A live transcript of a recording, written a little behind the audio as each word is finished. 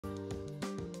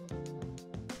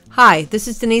Hi, this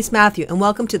is Denise Mathew, and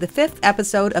welcome to the 5th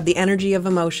episode of The Energy of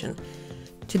Emotion.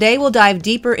 Today we'll dive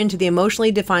deeper into the emotionally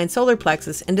defined solar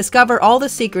plexus and discover all the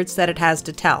secrets that it has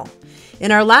to tell. In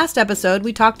our last episode,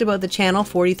 we talked about the channel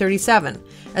 4037,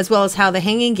 as well as how the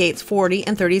hanging gates 40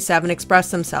 and 37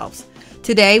 express themselves.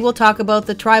 Today we'll talk about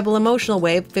the tribal emotional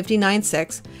wave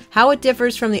 59.6, how it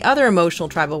differs from the other emotional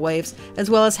tribal waves, as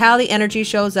well as how the energy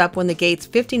shows up when the gates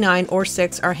 59 or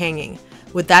 6 are hanging.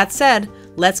 With that said,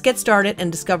 let's get started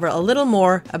and discover a little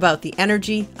more about the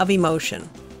energy of emotion.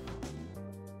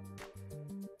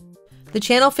 The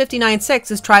channel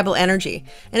 59.6 is tribal energy,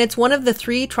 and it's one of the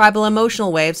 3 tribal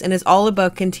emotional waves and is all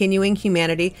about continuing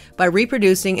humanity by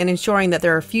reproducing and ensuring that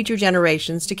there are future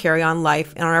generations to carry on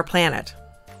life on our planet.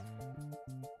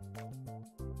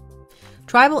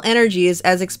 Tribal energy is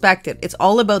as expected. It's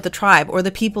all about the tribe or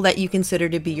the people that you consider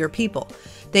to be your people.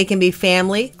 They can be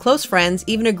family, close friends,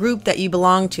 even a group that you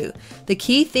belong to. The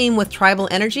key theme with tribal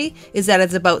energy is that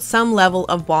it's about some level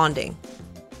of bonding.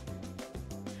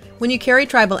 When you carry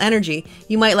tribal energy,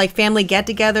 you might like family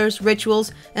get-togethers,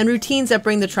 rituals, and routines that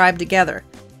bring the tribe together.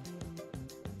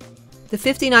 The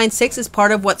 59.6 is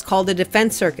part of what's called the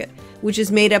defense circuit, which is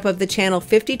made up of the channel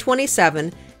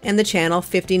 5027 and the channel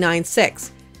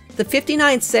 59.6. The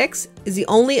 59.6 is the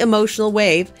only emotional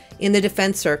wave in the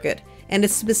defense circuit, and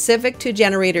is specific to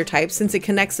generator type since it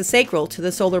connects the sacral to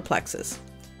the solar plexus.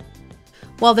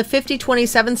 While the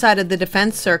 5027 side of the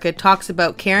defense circuit talks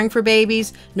about caring for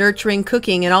babies, nurturing,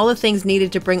 cooking, and all the things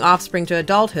needed to bring offspring to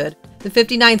adulthood, the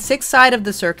 59.6 side of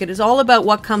the circuit is all about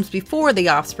what comes before the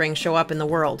offspring show up in the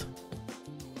world.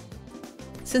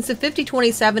 Since the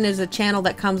 5027 is a channel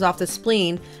that comes off the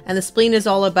spleen, and the spleen is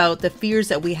all about the fears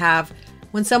that we have,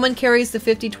 when someone carries the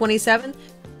 5027,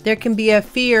 there can be a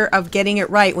fear of getting it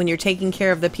right when you're taking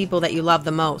care of the people that you love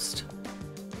the most.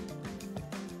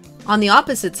 On the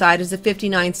opposite side is the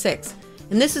 59.6,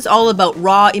 and this is all about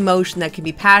raw emotion that can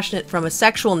be passionate from a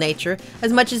sexual nature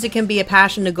as much as it can be a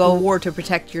passion to go to war to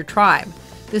protect your tribe.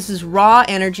 This is raw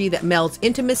energy that melds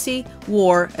intimacy,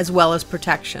 war, as well as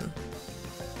protection.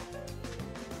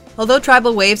 Although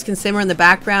tribal waves can simmer in the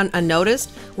background unnoticed,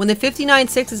 when the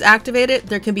 59.6 is activated,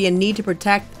 there can be a need to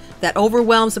protect that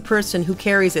overwhelms the person who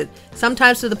carries it,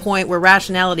 sometimes to the point where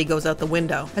rationality goes out the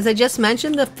window. As I just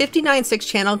mentioned, the 59.6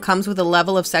 channel comes with a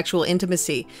level of sexual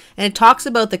intimacy, and it talks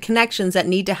about the connections that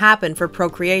need to happen for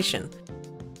procreation.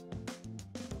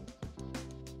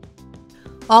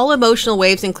 All emotional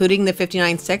waves, including the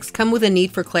 59.6, come with a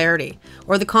need for clarity,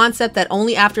 or the concept that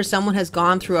only after someone has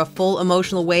gone through a full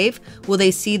emotional wave will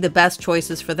they see the best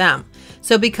choices for them.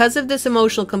 So because of this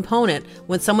emotional component,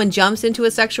 when someone jumps into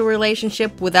a sexual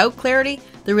relationship without clarity,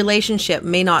 the relationship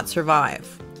may not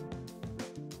survive.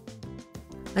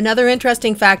 Another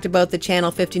interesting fact about the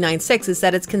channel 59.6 is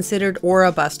that it's considered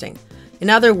aura busting. In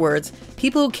other words,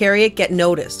 people who carry it get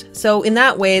noticed. So in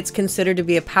that way, it's considered to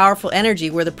be a powerful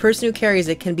energy where the person who carries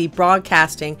it can be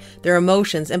broadcasting their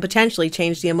emotions and potentially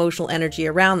change the emotional energy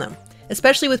around them,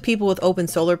 especially with people with open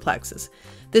solar plexus.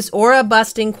 This aura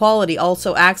busting quality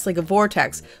also acts like a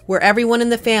vortex where everyone in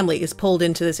the family is pulled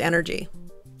into this energy.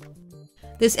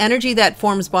 This energy that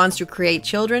forms bonds to create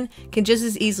children can just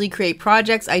as easily create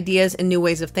projects, ideas, and new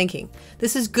ways of thinking.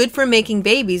 This is good for making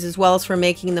babies as well as for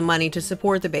making the money to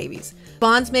support the babies.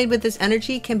 Bonds made with this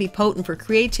energy can be potent for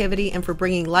creativity and for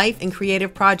bringing life and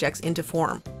creative projects into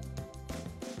form.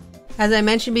 As I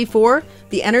mentioned before,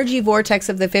 the energy vortex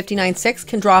of the 59.6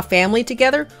 can draw family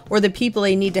together or the people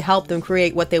they need to help them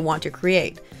create what they want to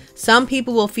create. Some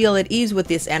people will feel at ease with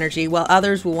this energy while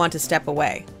others will want to step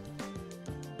away.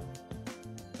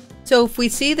 So if we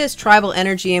see this tribal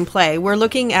energy in play, we're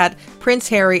looking at Prince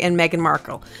Harry and Meghan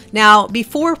Markle. Now,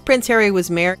 before Prince Harry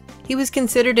was married, he was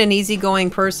considered an easygoing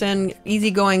person,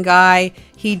 easygoing guy.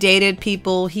 He dated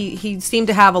people. He seemed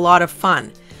to have a lot of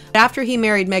fun. After he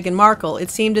married Meghan Markle, it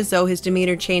seemed as though his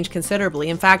demeanor changed considerably.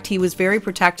 In fact, he was very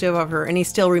protective of her, and he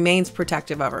still remains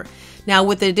protective of her. Now,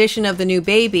 with the addition of the new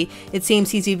baby, it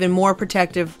seems he's even more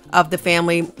protective of the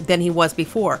family than he was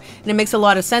before. And it makes a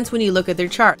lot of sense when you look at their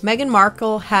chart. Meghan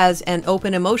Markle has an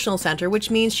open emotional center,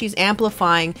 which means she's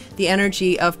amplifying the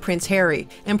energy of Prince Harry.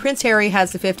 And Prince Harry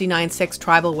has the 59.6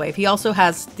 tribal wave. He also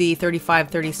has the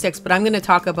 35.36, but I'm going to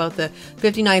talk about the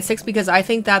 59.6 because I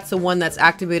think that's the one that's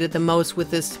activated the most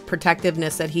with this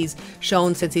protectiveness that he's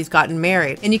shown since he's gotten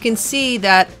married. And you can see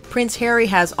that Prince Harry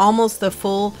has almost the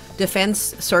full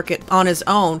defense circuit on his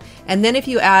own, and then if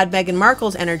you add Meghan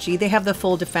Markle's energy, they have the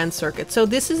full defense circuit. So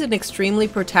this is an extremely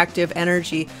protective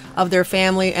energy of their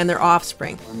family and their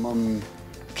offspring. My mum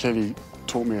clearly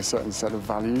taught me a certain set of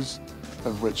values,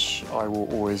 of which I will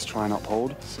always try and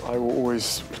uphold. I will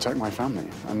always protect my family,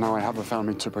 and now I have a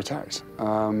family to protect.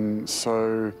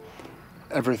 So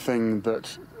everything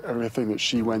that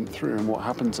she went through and what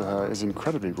happened to her is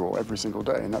incredibly raw every single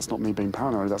day, and that's not me being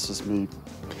paranoid, that's just me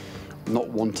not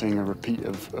wanting a repeat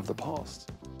of the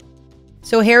past.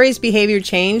 So Harry's behavior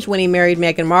changed when he married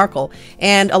Meghan Markle,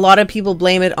 and a lot of people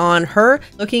blame it on her.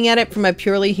 Looking at it from a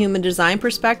purely human design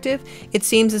perspective, it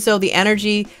seems as though the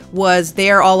energy was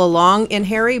there all along in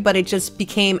Harry, but it just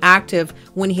became active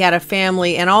when he had a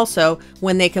family and also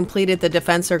when they completed the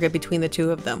defense circuit between the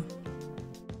two of them.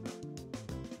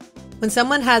 When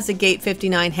someone has the gate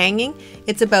 59 hanging,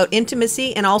 it's about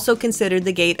intimacy and also considered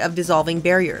the gate of dissolving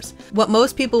barriers. What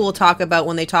most people will talk about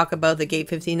when they talk about the gate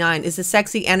 59 is the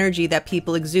sexy energy that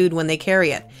people exude when they carry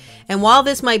it. And while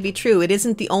this might be true, it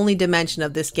isn't the only dimension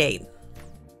of this gate.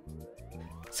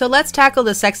 So let's tackle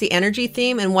the sexy energy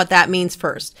theme and what that means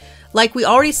first. Like we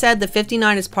already said, the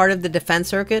 59 is part of the defense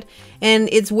circuit, and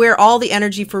it's where all the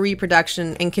energy for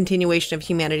reproduction and continuation of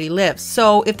humanity lives.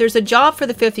 So if there's a job for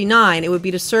the 59, it would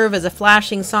be to serve as a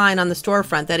flashing sign on the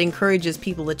storefront that encourages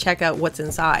people to check out what's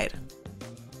inside.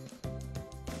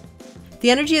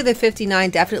 The energy of the 59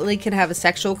 definitely can have a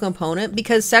sexual component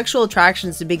because sexual attraction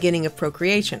is the beginning of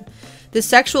procreation. The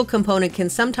sexual component can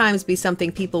sometimes be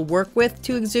something people work with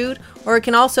to exude, or it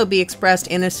can also be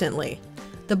expressed innocently.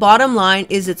 The bottom line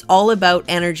is it's all about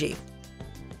energy.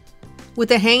 With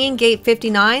the hanging gate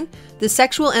 59, the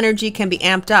sexual energy can be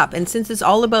amped up, and since it's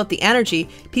all about the energy,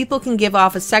 people can give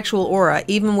off a sexual aura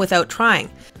even without trying.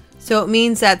 So it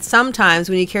means that sometimes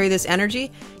when you carry this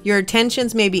energy, your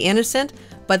intentions may be innocent,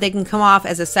 but they can come off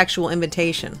as a sexual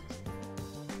invitation.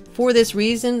 For this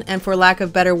reason, and for lack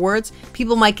of better words,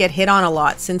 people might get hit on a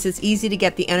lot since it's easy to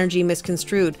get the energy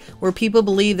misconstrued, where people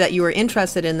believe that you are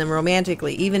interested in them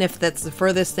romantically, even if that's the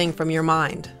furthest thing from your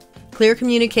mind. Clear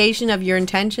communication of your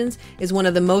intentions is one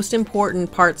of the most important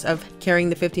parts of carrying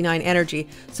the 59 energy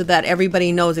so that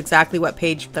everybody knows exactly what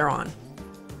page they're on.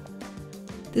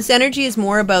 This energy is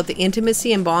more about the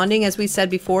intimacy and bonding, as we said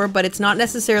before, but it's not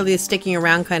necessarily a sticking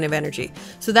around kind of energy.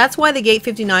 So that's why the gate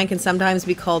 59 can sometimes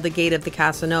be called the gate of the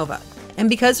Casanova. And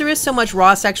because there is so much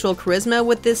raw sexual charisma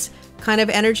with this kind of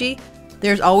energy,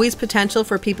 there's always potential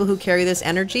for people who carry this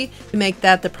energy to make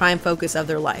that the prime focus of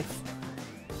their life.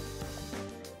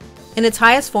 In its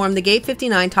highest form, the gate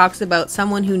 59 talks about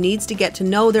someone who needs to get to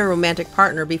know their romantic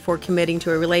partner before committing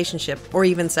to a relationship or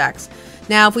even sex.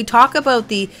 Now, if we talk about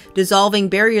the dissolving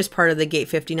barriers part of the gate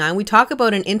 59, we talk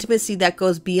about an intimacy that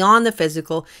goes beyond the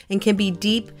physical and can be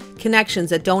deep connections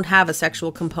that don't have a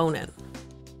sexual component.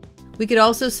 We could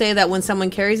also say that when someone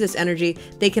carries this energy,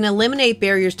 they can eliminate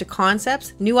barriers to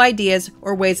concepts, new ideas,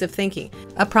 or ways of thinking.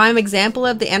 A prime example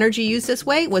of the energy used this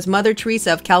way was Mother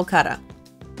Teresa of Calcutta.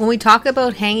 When we talk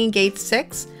about hanging gate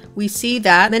 6, we see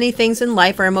that many things in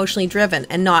life are emotionally driven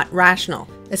and not rational,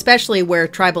 especially where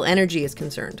tribal energy is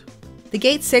concerned. The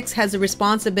gate 6 has the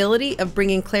responsibility of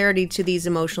bringing clarity to these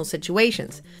emotional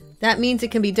situations. That means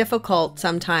it can be difficult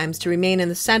sometimes to remain in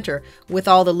the center with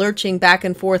all the lurching back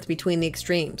and forth between the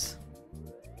extremes.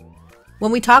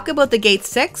 When we talk about the gate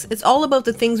 6, it's all about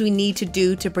the things we need to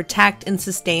do to protect and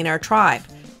sustain our tribe,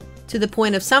 to the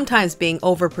point of sometimes being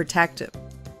overprotective.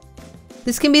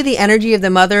 This can be the energy of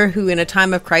the mother who in a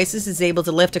time of crisis is able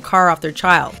to lift a car off their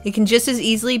child. It can just as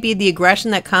easily be the aggression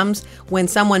that comes when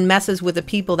someone messes with the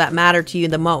people that matter to you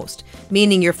the most,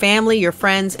 meaning your family, your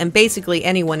friends, and basically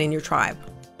anyone in your tribe.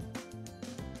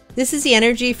 This is the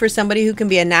energy for somebody who can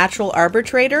be a natural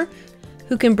arbitrator,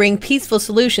 who can bring peaceful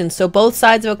solutions so both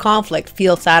sides of a conflict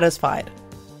feel satisfied.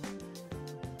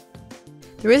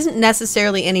 There isn't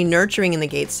necessarily any nurturing in the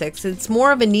gate 6, it's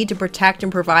more of a need to protect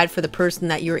and provide for the person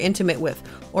that you're intimate with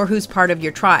or who's part of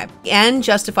your tribe. The end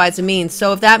justifies the means,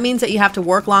 so if that means that you have to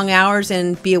work long hours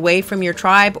and be away from your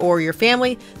tribe or your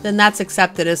family, then that's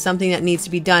accepted as something that needs to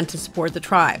be done to support the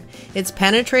tribe. It's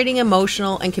penetrating,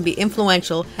 emotional, and can be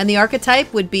influential, and the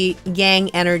archetype would be yang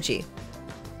energy.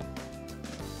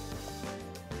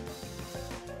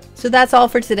 So that's all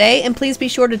for today, and please be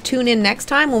sure to tune in next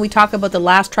time when we talk about the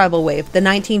last tribal wave, the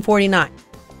 1949.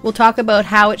 We'll talk about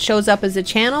how it shows up as a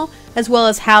channel, as well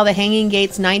as how the hanging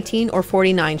gates 19 or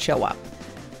 49 show up.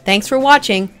 Thanks for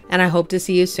watching, and I hope to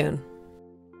see you soon.